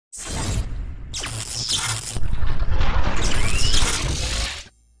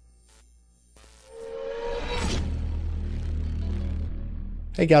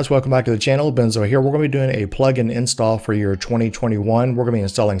Hey guys, welcome back to the channel. Benzo here. We're going to be doing a plugin install for your 2021. We're going to be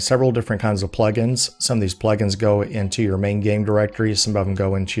installing several different kinds of plugins. Some of these plugins go into your main game directory. Some of them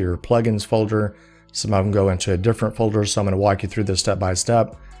go into your plugins folder. Some of them go into a different folder. So I'm going to walk you through this step by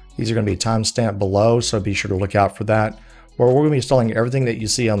step. These are going to be timestamped below, so be sure to look out for that. Where we're going to be installing everything that you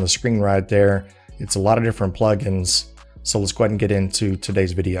see on the screen right there. It's a lot of different plugins. So let's go ahead and get into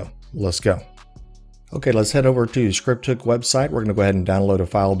today's video. Let's go. Okay, let's head over to ScriptHook website. We're going to go ahead and download a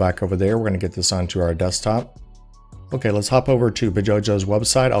file back over there. We're going to get this onto our desktop. Okay, let's hop over to Bajojo's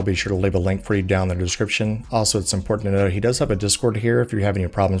website. I'll be sure to leave a link for you down in the description. Also, it's important to note he does have a Discord here. If you're having any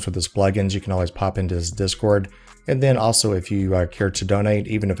problems with his plugins, you can always pop into his Discord. And then also, if you care to donate,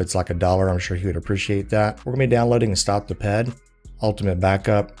 even if it's like $1, I'm sure he would appreciate that. We're going to be downloading Stop The Ped, Ultimate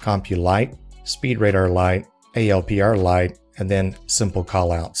Backup, Compulite, Speed Radar Lite, ALPR Lite, and then Simple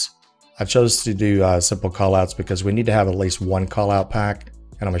Callouts. I chose to do simple callouts because we need to have at least one callout pack,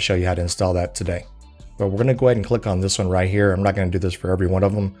 and I'm going to show you how to install that today. But we're going to go ahead and click on this one right here. I'm not going to do this for every one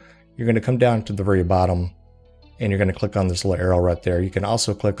of them. You're going to come down to the very bottom, and you're going to click on this little arrow right there. You can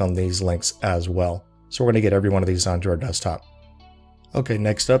also click on these links as well. So we're going to get every one of these onto our desktop. Okay,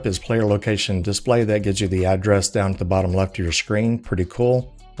 next up is player location display. That gives you the address down at the bottom left of your screen. Pretty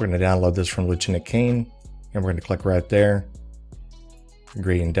cool. We're going to download this from Lt.Caine, and we're going to click right there.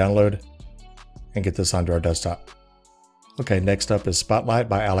 Agree and download, and get this onto our desktop. Okay, next up is Spotlight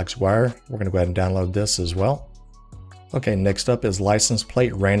by Alex Wire. We're going to go ahead and download this as well. Okay, next up is License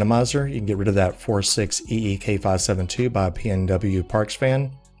Plate Randomizer. You can get rid of that 46EEK572 by PNW Parks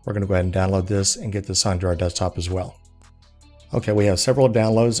fan. We're going to go ahead and download this and get this onto our desktop as well. Okay, we have several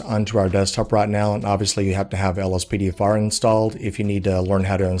downloads onto our desktop right now, and obviously you have to have LSPDFR installed. If you need to learn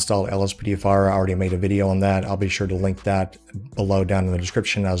how to install LSPDFR, I already made a video on that. I'll be sure to link that below down in the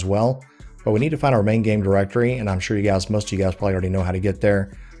description as well. But we need to find our main game directory, and I'm sure most of you guys probably already know how to get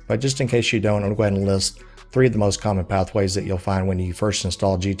there. But just in case you don't, I'm going to go ahead and list 3 of the most common pathways that you'll find when you first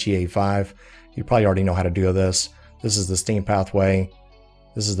install GTA 5. You probably already know how to do this. This is the Steam pathway.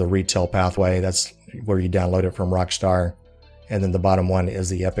 This is the retail pathway. That's where you download it from Rockstar. And then the bottom one is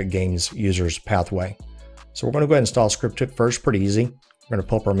the Epic Games users pathway. So we're going to go ahead and install ScriptHook first, pretty easy. We're going to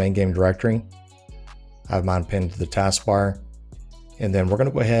pull up our main game directory. I have mine pinned to the taskbar. And then we're going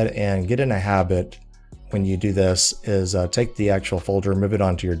to go ahead and get in a habit when you do this is take the actual folder, move it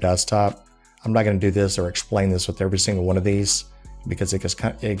onto your desktop. I'm not going to do this or explain this with every single one of these because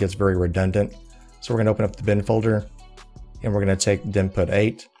it gets very redundant. So we're going to open up the bin folder, and we're going to take Input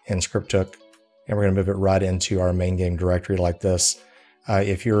 8 and ScriptHook, and we're going to move it right into our main game directory like this.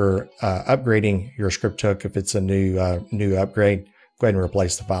 If you're upgrading your ScriptHook, if it's a new upgrade, go ahead and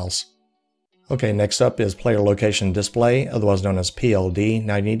replace the files. Okay, next up is Player Location Display, otherwise known as PLD.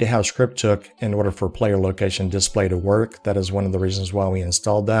 Now you need to have ScriptHook in order for Player Location Display to work. That is one of the reasons why we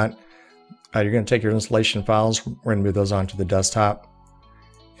installed that. You're going to take your installation files, we're going to move those onto the desktop,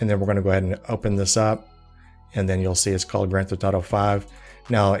 and then we're going to go ahead and open this up, and then you'll see it's called Grand Theft Auto 5.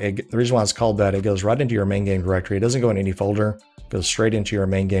 Now, the reason why it's called that, it goes right into your main game directory. It doesn't go in any folder, it goes straight into your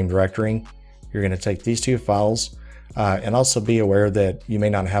main game directory. You're going to take these 2 files, and also be aware that you may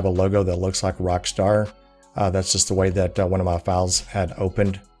not have a logo that looks like Rockstar. That's just the way that one of my files had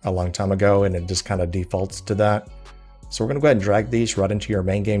opened a long time ago, and it just kind of defaults to that. So we're going to go ahead and drag these right into your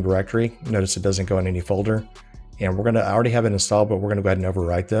main game directory. Notice it doesn't go in any folder. And I already have it installed, but we're going to go ahead and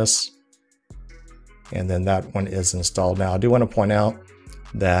overwrite this. And then that one is installed. Now I do want to point out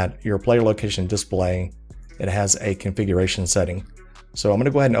that your player location display, it has a configuration setting. So I'm going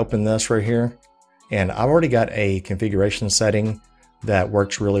to go ahead and open this right here. And I've already got a configuration setting that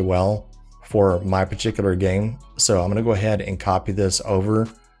works really well for my particular game. So I'm going to go ahead and copy this over.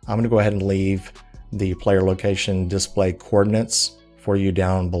 I'm going to go ahead and leave the player location display coordinates for you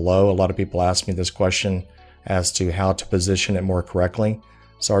down below. A lot of people ask me this question as to how to position it more correctly.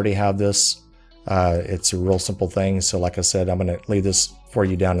 So I already have this. It's a real simple thing. So like I said, I'm going to leave this for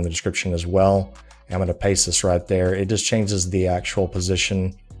you down in the description as well. I'm going to paste this right there. It just changes the actual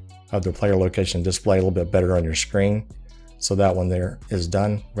position of the player location display a little bit better on your screen. So that one there is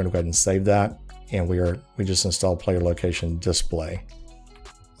done. We're going to go ahead and save that. And we just installed player location display.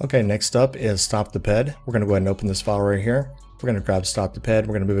 Okay, next up is Stop The Ped. We're going to go ahead and open this file right here. We're going to grab Stop The Ped.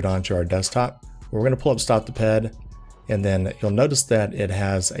 We're going to move it onto our desktop. We're going to pull up Stop The Ped, and then you'll notice that it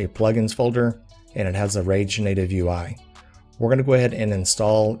has a plugins folder and it has a Rage native UI. We're going to go ahead and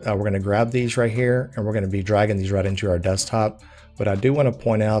install, we're going to grab these right here, and we're going to be dragging these right into our desktop. But I do want to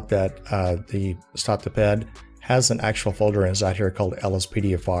point out that the Stop The Ped has an actual folder inside here called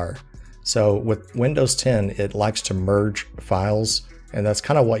LSPDFR. So with Windows 10, it likes to merge files, and that's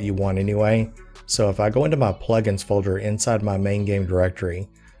kind of what you want anyway. So if I go into my plugins folder inside my main game directory,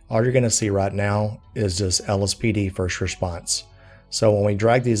 all you're going to see right now is this LSPD first response. So when we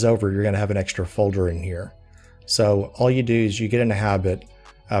drag these over, you're going to have an extra folder in here. So all you do is you get in the habit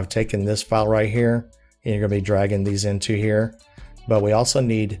of taking this file right here, and you're going to be dragging these into here. But we also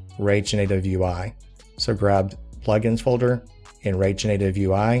need Rage Native UI. So grab plugins folder in Rage Native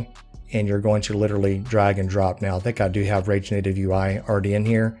UI, and you're going to literally drag and drop. Now I think I do have Rage Native UI already in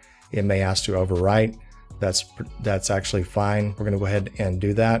here. It may ask to overwrite. That's actually fine. We're going to go ahead and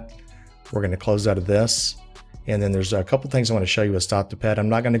do that. We're going to close out of this. And then there's a couple things I want to show you with Stop The Ped. I'm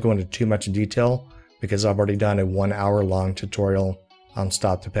not going to go into too much detail because I've already done a 1 hour long tutorial on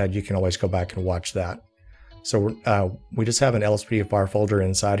Stop The Ped. You can always go back and watch that. So we just have an LSPDFR folder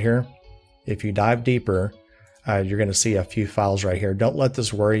inside here. If you dive deeper, you're going to see a few files right here. Don't let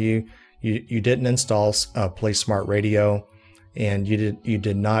this worry you. You didn't install Play Smart Radio, and you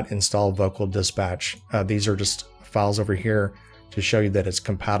did not install Vocal Dispatch. These are just files over here to show you that it's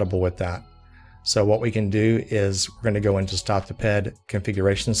compatible with that. So what we can do is we're going to go into Stop The Ped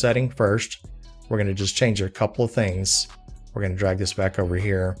configuration setting first. We're going to just change a couple of things. We're going to drag this back over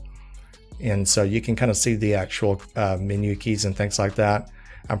here. And so you can kind of see the actual menu keys and things like that.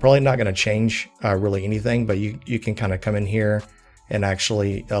 I'm probably not going to change really anything, but you can kind of come in here and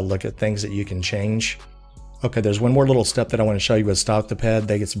actually look at things that you can change. Okay, there's one more little step that I want to show you with Stop The Ped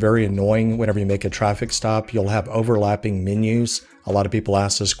that gets very annoying whenever you make a traffic stop. You'll have overlapping menus. A lot of people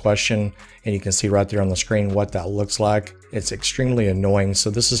ask this question, and you can see right there on the screen what that looks like. It's extremely annoying, so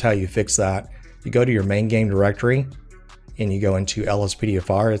this is how you fix that. You go to your main game directory, and you go into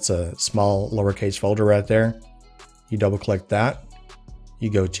LSPDFR. It's a small lowercase folder right there. You double click that. You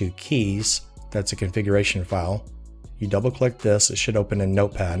go to keys. That's a configuration file. You double click this. It should open in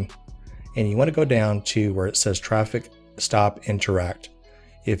Notepad. And you want to go down to where it says traffic stop interact.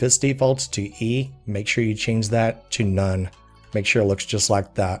 If it's defaults to E, make sure you change that to none. Make sure it looks just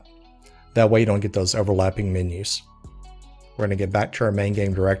like that. That way you don't get those overlapping menus. We're going to get back to our main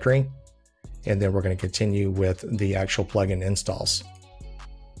game directory, and then we're going to continue with the actual plugin installs.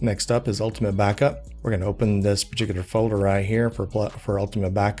 Next up is Ultimate Backup. We're going to open this particular folder right here for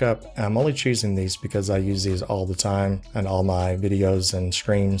Ultimate Backup. I'm only choosing these because I use these all the time in all my videos and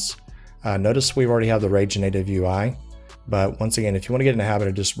streams. Notice we already have the Rage Native UI, but once again, if you want to get in the habit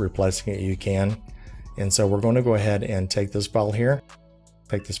of just replacing it, you can. And so we're going to go ahead and take this file here,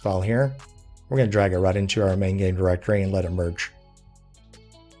 We're going to drag it right into our main game directory and let it merge.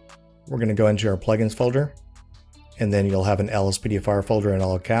 We're going to go into our plugins folder, and then you'll have an LSPDFR folder in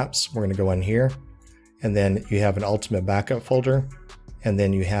all caps. We're going to go in here, and then you have an Ultimate Backup folder, and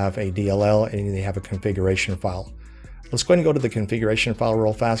then you have a DLL, and you have a configuration file. Let's go ahead and go to the configuration file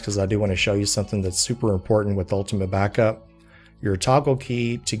real fast because I do want to show you something that's super important with Ultimate Backup. Your toggle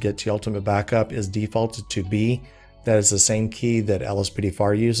key to get to Ultimate Backup is defaulted to B. That is the same key that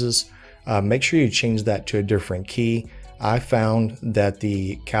LSPDFR uses. Make sure you change that to a different key. I found that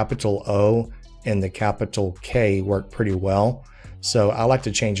the capital O and the capital K work pretty well. So I like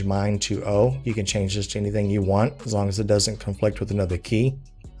to change mine to O. You can change this to anything you want as long as it doesn't conflict with another key.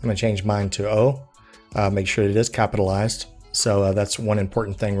 I'm going to change mine to O. Make sure it is capitalized. So that's one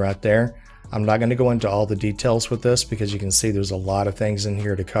important thing right there. I'm not going to go into all the details with this because you can see there's a lot of things in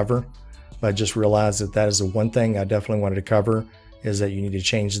here to cover. But just realize that that is the one thing I definitely wanted to cover, is that you need to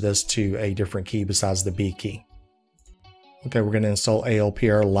change this to a different key besides the B key. Okay, we're going to install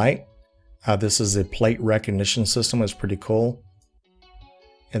ALPR Lite. This is a plate recognition system. It's pretty cool.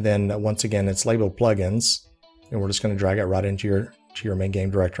 And then once again, it's labeled plugins, and we're just going to drag it right into your main game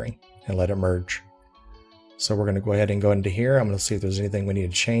directory and let it merge. So we're going to go ahead and go into here. I'm going to see if there's anything we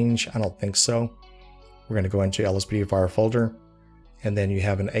need to change. I don't think so. We're going to go into LSPDFR folder, and then you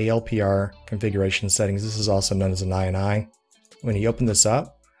have an ALPR configuration settings. This is also known as an INI. When you open this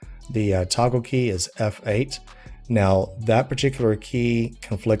up, the toggle key is F8. Now that particular key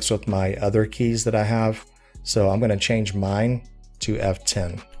conflicts with my other keys that I have, so I'm going to change mine to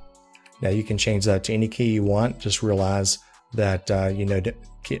F10. Now you can change that to any key you want. Just realize that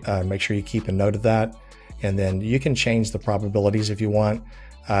make sure you keep a note of that. And then you can change the probabilities if you want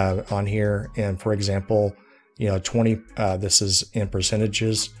on here. And for example, 20, this is in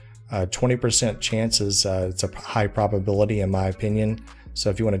percentages, 20% chances, it's a high probability in my opinion. So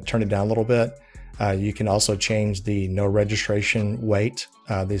if you want to turn it down a little bit, you can also change the no registration weight.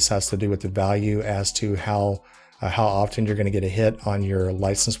 This has to do with the value as to how often you're going to get a hit on your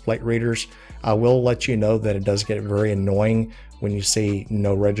license plate readers. I will let you know that it does get very annoying when you see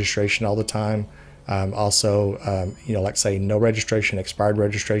no registration all the time. Like say no registration, expired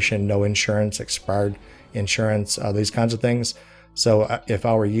registration, no insurance, expired insurance, these kinds of things. So if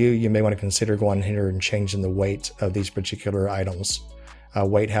I were you, you may want to consider going here and changing the weight of these particular items.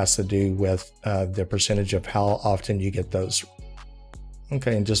 Weight has to do with the percentage of how often you get those.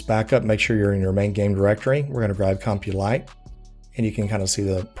 Okay, and just back up, make sure you're in your main game directory. We're going to grab Compulite, and you can kind of see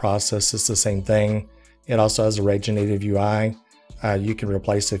the process. It's the same thing. It also has a Rage native UI. You can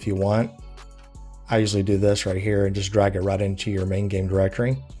replace if you want. I usually do this right here and just drag it right into your main game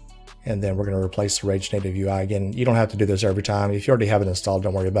directory. And then we're going to replace the Rage native UI. Again, you don't have to do this every time. If you already have it installed,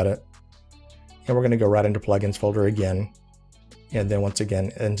 don't worry about it. And we're going to go right into plugins folder again. And then once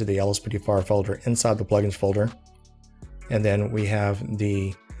again into the LSPDFR folder inside the plugins folder. And then we have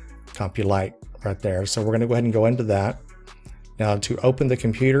the Compulite right there. So we're going to go ahead and go into that. Now to open the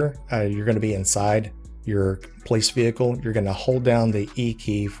computer, you're going to be inside your police vehicle. You're going to hold down the E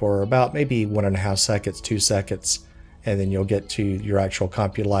key for about maybe 1.5 seconds, 2 seconds. And then you'll get to your actual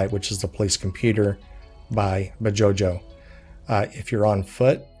Compulite, which is the police computer by Bajojo. If you're on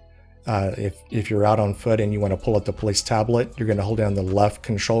foot, if you're out on foot and you want to pull up the police tablet, you're going to hold down the left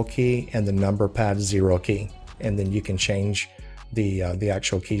control key and the number pad 0 key. And then you can change the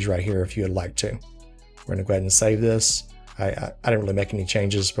actual keys right here if you would like to. We're going to go ahead and save this. I didn't really make any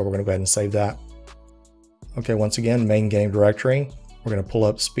changes, but we're going to go ahead and save that. Okay, once again, main game directory. We're going to pull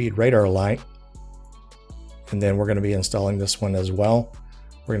up Speed Radar Lite. And then we're going to be installing this one as well.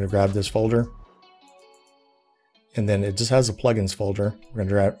 We're going to grab this folder. And then it just has a plugins folder. We're going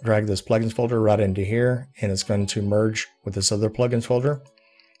to drag this plugins folder right into here, and it's going to merge with this other plugins folder.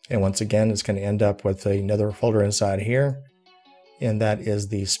 And once again, it's going to end up with another folder inside here. And that is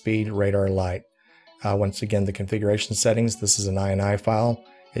the Speed Radar Lite. Once again, the configuration settings, this is an INI file.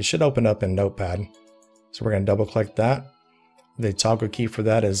 It should open up in Notepad. So we're going to double click that. The toggle key for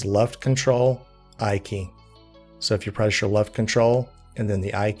that is left control, I key. So if you press your left control and then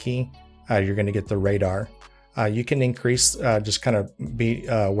the I key, you're going to get the radar. You can increase, just kind of be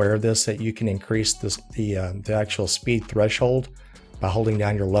aware of this, that you can increase the actual speed threshold by holding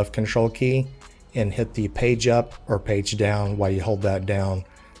down your left control key and hit the page up or page down while you hold that down.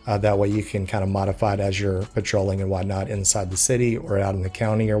 That way you can kind of modify it as you're patrolling and whatnot inside the city or out in the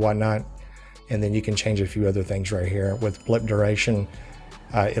county or whatnot. And then you can change a few other things right here. With blip duration,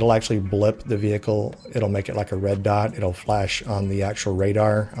 it'll actually blip the vehicle. It'll make it like a red dot. It'll flash on the actual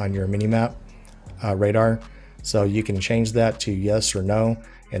radar on your minimap radar. So you can change that to yes or no.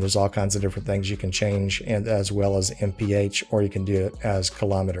 And there's all kinds of different things you can change, and as well as MPH, or you can do it as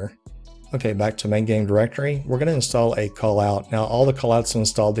kilometer. Okay, back to main game directory. We're going to install a callout. Now all the callouts are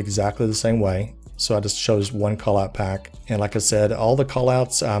installed exactly the same way. So I just chose one callout pack. And like I said, all the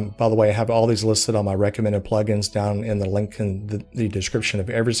callouts, by the way, I have all these listed on my recommended plugins down in the link in the description of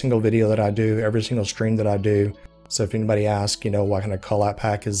every single video that I do, every single stream that I do. So if anybody asks, you know, what kind of callout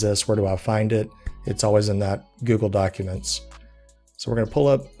pack is this? Where do I find it? It's always in that Google Documents. So we're going to pull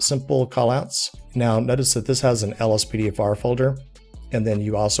up simple callouts. Now notice that this has an LSPDFR folder, and then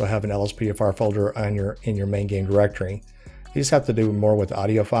you also have an LSPDFR folder in your main game directory. These have to do more with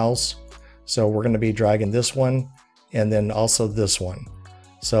audio files. So we're going to be dragging this one and then also this one.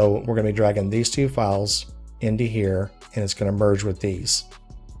 So we're going to be dragging these two files into here, and it's going to merge with these.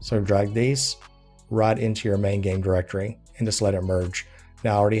 So drag these right into your main game directory and just let it merge.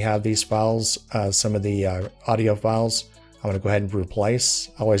 Now I already have these files, some of the audio files. I'm going to go ahead and replace.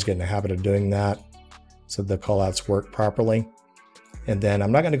 I always get in the habit of doing that so the callouts work properly. And then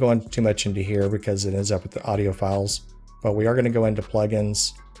I'm not going to go too much into here because it ends up with the audio files, but we are going to go into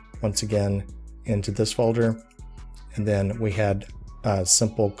plugins once again into this folder, and then we had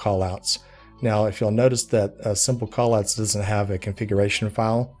simple callouts. Now if you'll notice that simple callouts doesn't have a configuration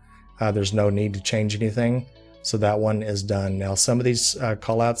file, there's no need to change anything, so that one is done. Now some of these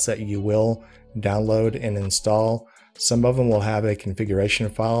callouts that you will download and install, some of them will have a configuration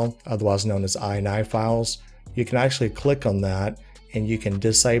file, otherwise known as INI files. You can actually click on that and you can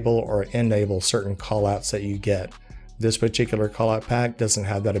disable or enable certain callouts that you get. This particular callout pack doesn't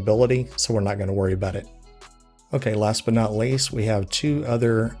have that ability, so we're not going to worry about it. Okay, last but not least, we have two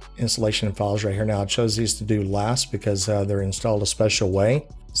other installation files right here. Now I chose these to do last because they're installed a special way.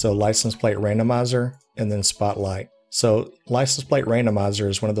 So license plate randomizer and then spotlight. So license plate randomizer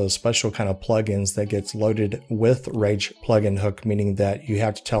is one of those special kind of plugins that gets loaded with Rage plugin hook, meaning that you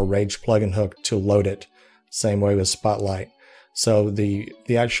have to tell Rage plugin hook to load it. Same way with spotlight. So the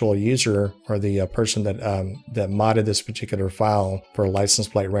actual user or the person that modded this particular file for license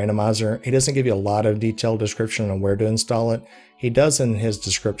plate randomizer, he doesn't give you a lot of detailed description on where to install it. He does in his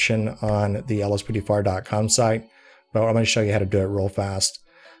description on the LSPDFR.com site, but I'm going to show you how to do it real fast.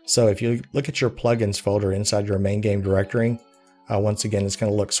 So if you look at your plugins folder inside your main game directory, once again, it's going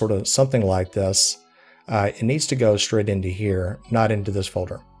to look sort of something like this. it needs to go straight into here, not into this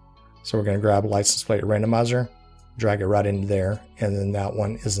folder. So we're going to grab License Plate Randomizer, drag it right into there, and then that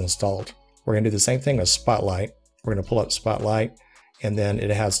one is installed. We're going to do the same thing with Spotlight. We're going to pull up Spotlight, and then it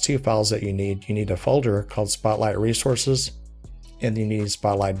has two files that you need. You need a folder called Spotlight Resources, and you need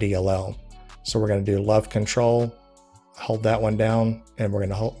Spotlight DLL. So we're going to do Love Control, hold that one down, and we're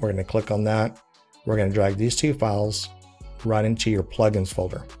going to click on that. We're going to drag these two files right into your plugins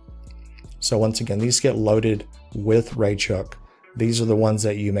folder. So once again, these get loaded with RageHook. These are the ones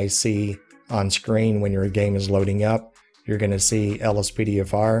that you may see on screen when your game is loading up. You're going to see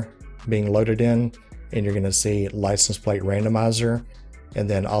LSPDFR being loaded in, and you're going to see License Plate Randomizer, and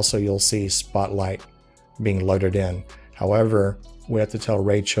then also you'll see Spotlight being loaded in. However, we have to tell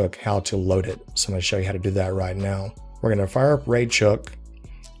RageHook how to load it. So I'm going to show you how to do that right now. We're going to fire up RageHook.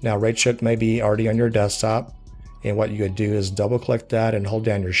 Now RageHook may be already on your desktop, and what you would do is double click that and hold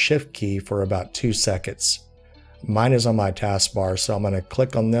down your shift key for about 2 seconds. Mine is on my taskbar, so I'm going to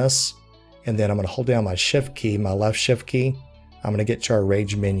click on this, and then I'm going to hold down my shift key, my left shift key. I'm going to get to our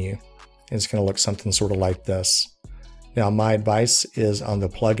Rage menu. It's going to look something sort of like this. Now my advice is on the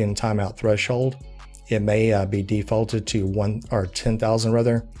Plugin Timeout Threshold. It may be defaulted to 10,000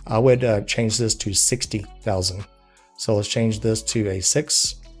 rather. I would change this to 60,000. So let's change this to a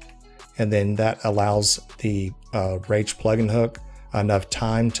 6, and then that allows the Rage plugin hook enough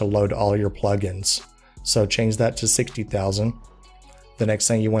time to load all your plugins. So change that to 60,000. The next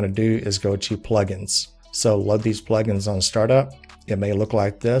thing you want to do is go to plugins. So load these plugins on startup. It may look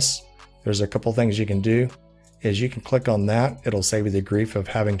like this. There's a couple things you can do. Is you can click on that. It'll save you the grief of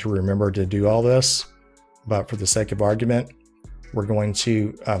having to remember to do all this. But for the sake of argument, we're going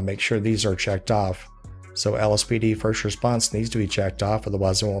to make sure these are checked off. So LSPD first response needs to be checked off,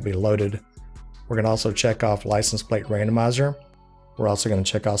 otherwise it won't be loaded. We're going to also check off License Plate Randomizer. We're also going to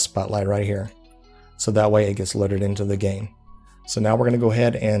check off Spotlight right here. So that way it gets loaded into the game. So now we're going to go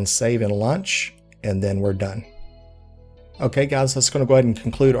ahead and save and launch, and then we're done. Okay guys, that's going to go ahead and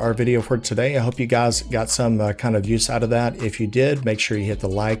conclude our video for today. I hope you guys got some kind of use out of that. If you did, make sure you hit the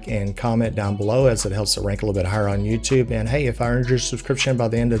like and comment down below, as it helps it rank a little bit higher on YouTube. And hey, if I earned your subscription by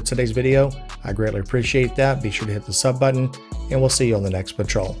the end of today's video, I greatly appreciate that. Be sure to hit the sub button, and we'll see you on the next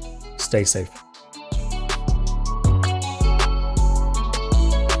patrol. Stay safe.